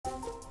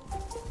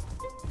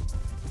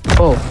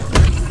Oh.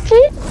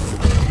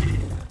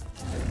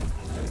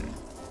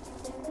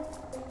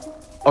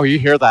 Oh, you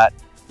hear that?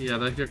 Yeah,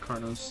 I hear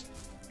Carnos.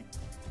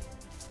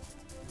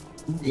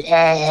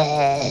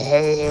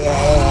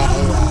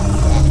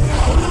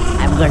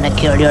 I'm gonna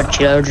kill your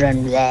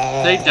children.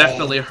 They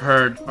definitely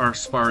heard our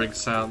sparring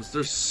sounds.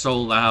 They're so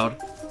loud.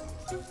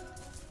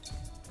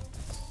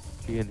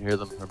 You can hear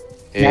them from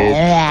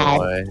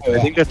away. I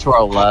think they're to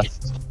our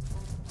left.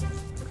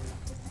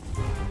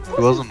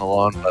 He wasn't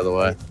alone, by the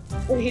way.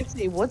 Wait,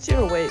 Hipsy, what's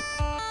your weight?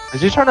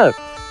 Is he trying to?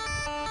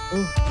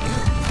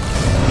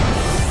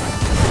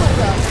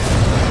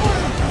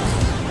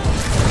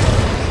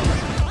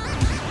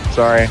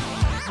 Sorry.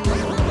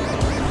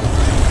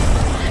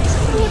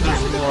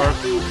 There's more.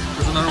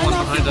 There's another one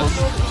behind us.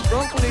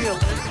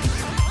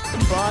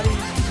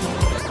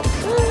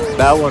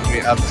 That one we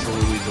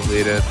absolutely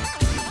deleted.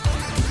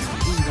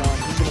 He's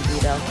gonna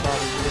bleed out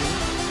probably.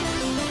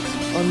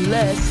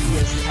 Unless he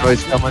has. Oh,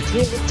 he's coming.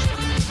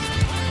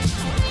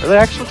 Are they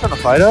actually trying to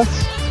fight us?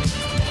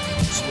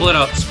 Split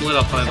up,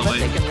 by the way.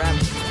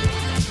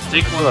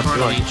 Take one That's what I'm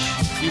card on doing. each.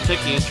 You take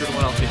the injured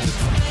one, I'll take this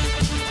one.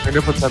 I'm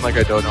gonna pretend like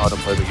I don't know how to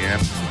play the game.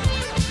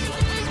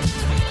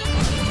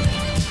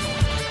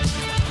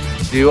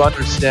 Do you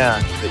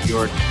understand that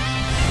you're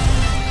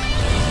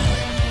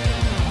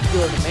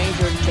You're the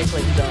major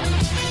tickling zone.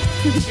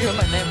 If you're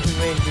my next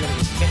range, you're gonna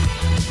get kicked.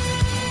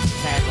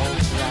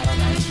 Tackles, rattle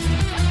knife.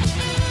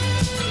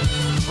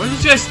 What do you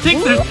guys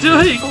think they're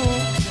doing?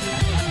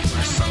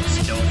 We're so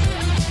skillful.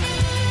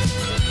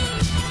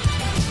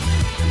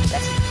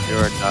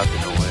 you're not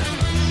gonna win.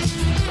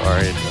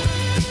 Sorry to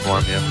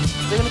inform you.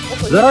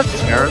 Is that a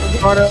Terrence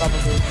card? That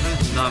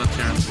is not a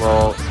Terrence.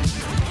 Well,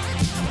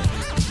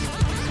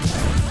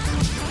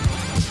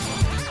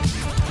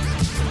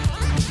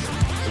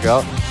 look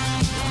out.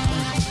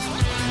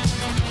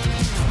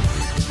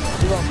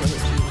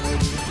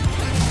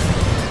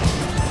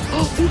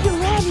 Oh, he can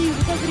ram you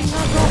without getting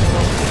knocked off.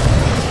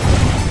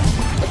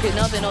 Okay,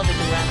 now they know they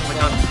can ram you.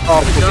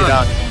 Oh, put you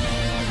down.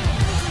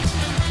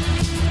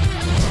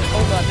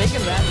 Oh god, they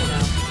can ram you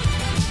now.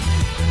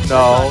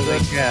 No, they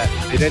can't.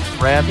 They didn't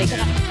ram They you.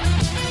 can.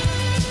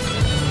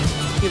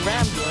 He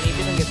rammed you and he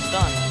didn't get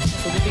stunned.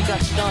 Because if he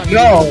got stunned,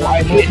 No,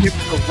 I hit him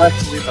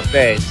directly in the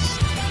face.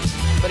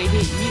 but he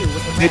hit you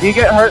with the ram. Did he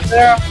get hurt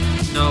there?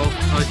 No,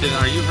 I didn't.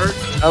 Are you hurt?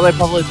 No, they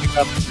probably picked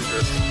up the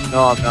trigger.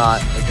 No, I'm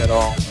not, like at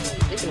all.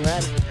 They can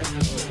ram you.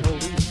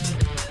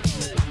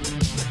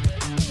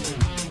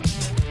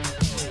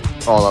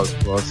 Oh, that was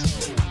close.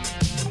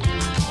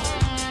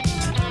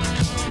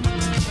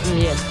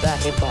 Yes, that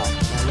hip hop. I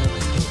love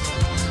it.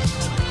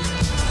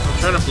 I'm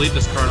trying to bleed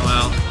this Carno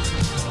out.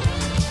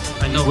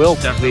 I know Will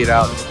it's definitely bleed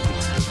out.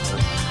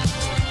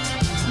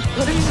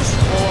 What if you just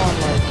full on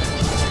like...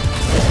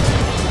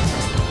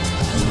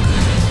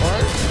 Or?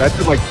 That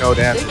did like no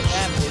They damage. can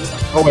ram you.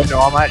 Oh wait, no,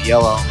 I'm at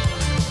yellow.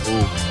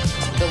 Ooh.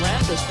 The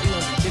ramp is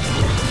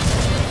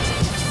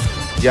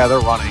 350. Yeah, they're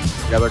running.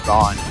 Yeah, they're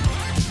gone.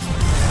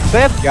 If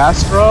they have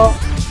Gastro,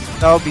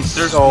 that would be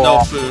There's so no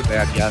awesome food. if they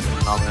had Gastro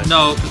on it.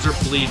 No, because they're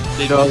bleed.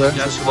 They No, don't. there's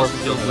Gastro more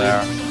doesn't heal over bleed.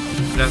 there.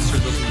 Gastro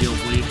doesn't heal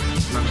bleed.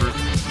 Remember?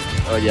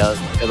 Oh yeah,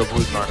 the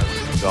blue harness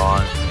is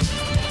gone.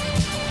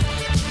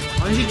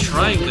 Why is he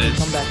trying this?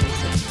 Come back and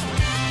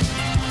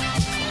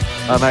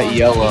I'm at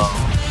yellow.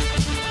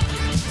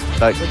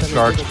 That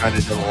charge kind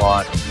of did a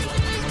lot.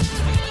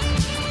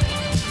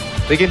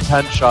 They can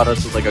 10-shot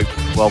us with like a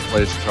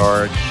well-placed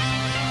charge.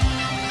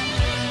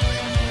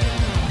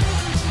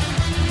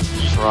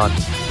 Just run.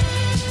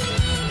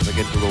 Like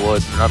into the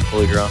woods. They're not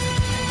fully grown.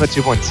 I'm at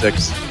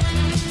 2.6.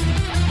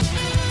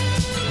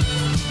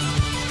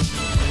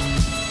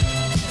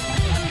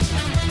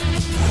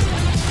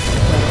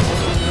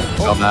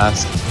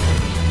 Dumbass.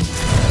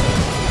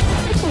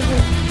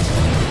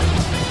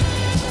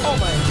 Oh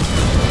my,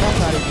 that's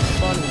not even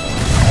funny.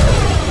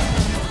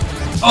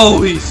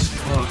 Oh, he's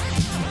fucked.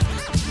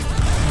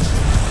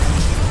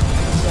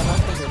 Yeah, how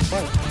can they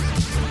fight?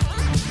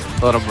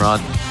 Let him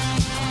run.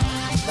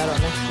 That are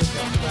next to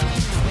them.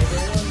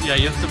 Yeah,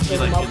 you have to be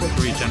like in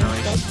 3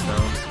 generations, so.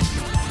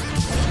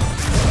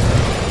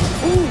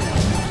 Ooh!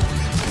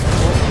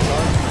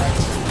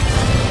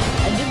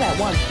 I did that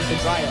once with the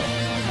dryo.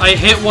 I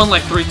hit one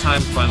like 3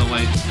 times, by the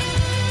way.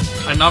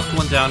 I knocked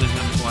one down and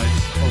hit him twice.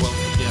 Oh well,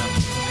 yeah.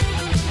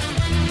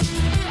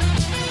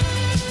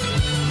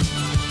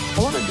 I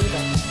want to do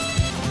that.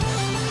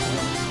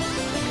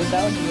 But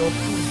that would be OP.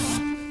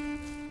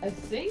 I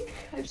think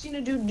I've seen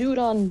a dude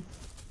on...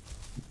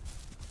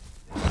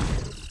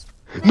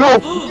 No!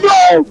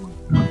 No!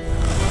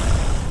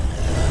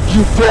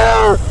 You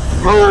dare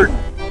hurt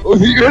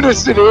the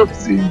innocent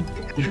MC!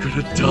 You're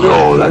gonna die.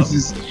 No, that's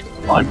just...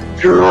 I'm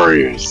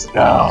furious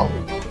now.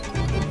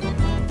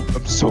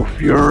 I'm so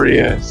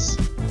furious.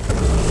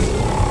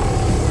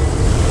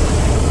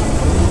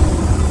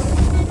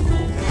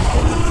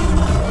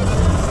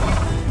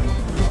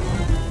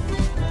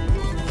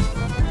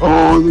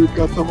 Oh, we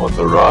got them on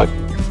the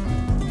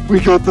run. We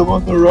got them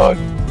on the run.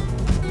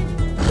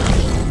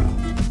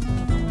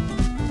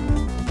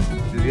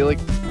 Did he like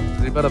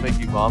Is he about to make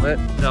you vomit?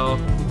 No,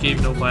 it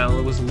gave no bile.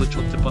 It was a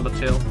literal tip on the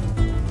tail.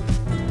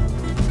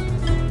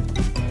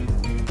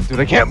 Dude,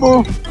 I can't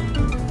move!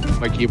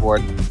 My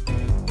keyboard.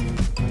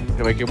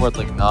 Okay, my keyboard's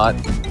like not.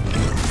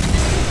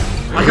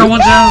 I got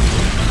one down!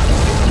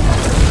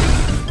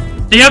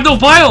 They have no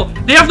bile!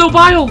 They have no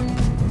bile!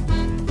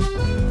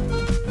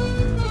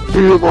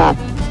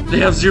 They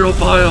have 0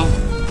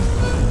 bile.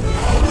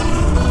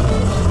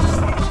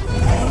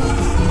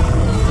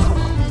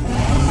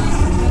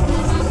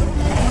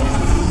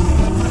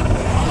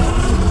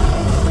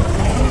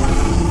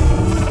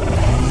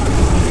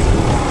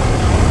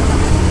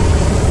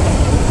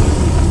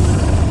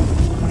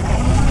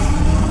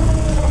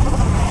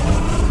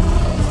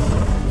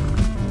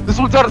 This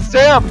one's out of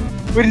stam!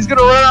 Wait, he's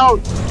gonna run out!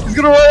 He's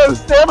gonna run out of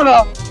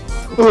stamina!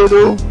 Oh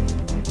no!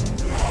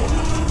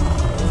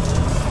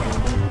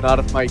 Not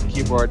if my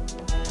keyboard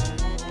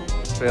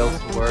fails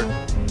to work.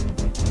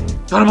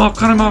 Cut him off,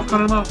 cut him off,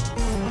 cut him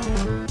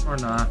off! Or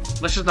not.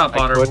 Let's just not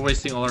bother, could. we're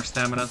wasting all our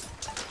stamina.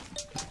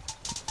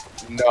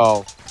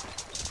 No.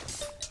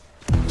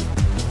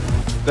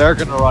 They're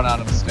gonna run out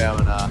of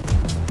stamina.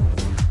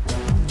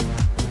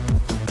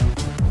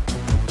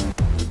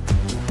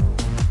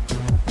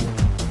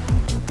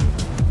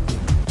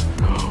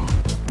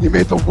 You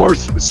made the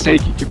worst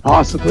mistake you could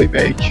possibly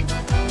make.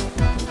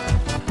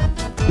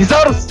 He's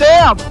out of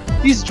stam!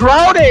 He's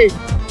drowning!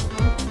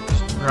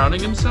 Drowning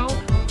himself?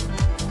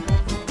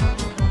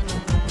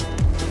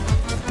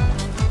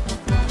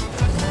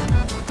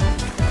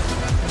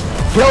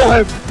 Kill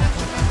him!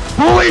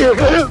 Bully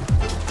him!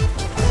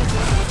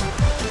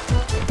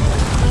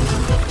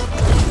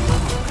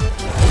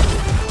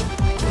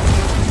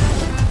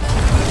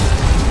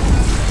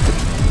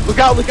 Look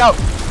out, look out!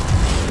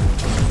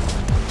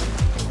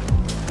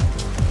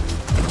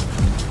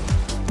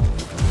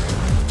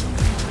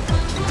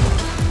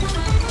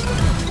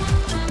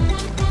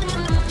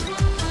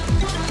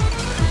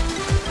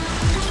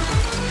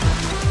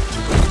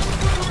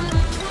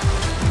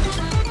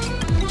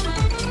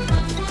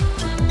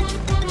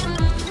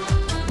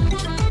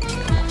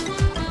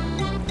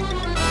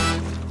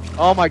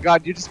 Oh my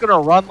god, you're just gonna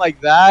run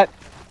like that?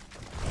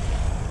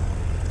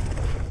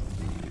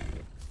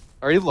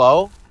 Are you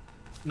low?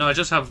 No, I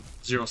just have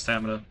 0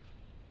 stamina.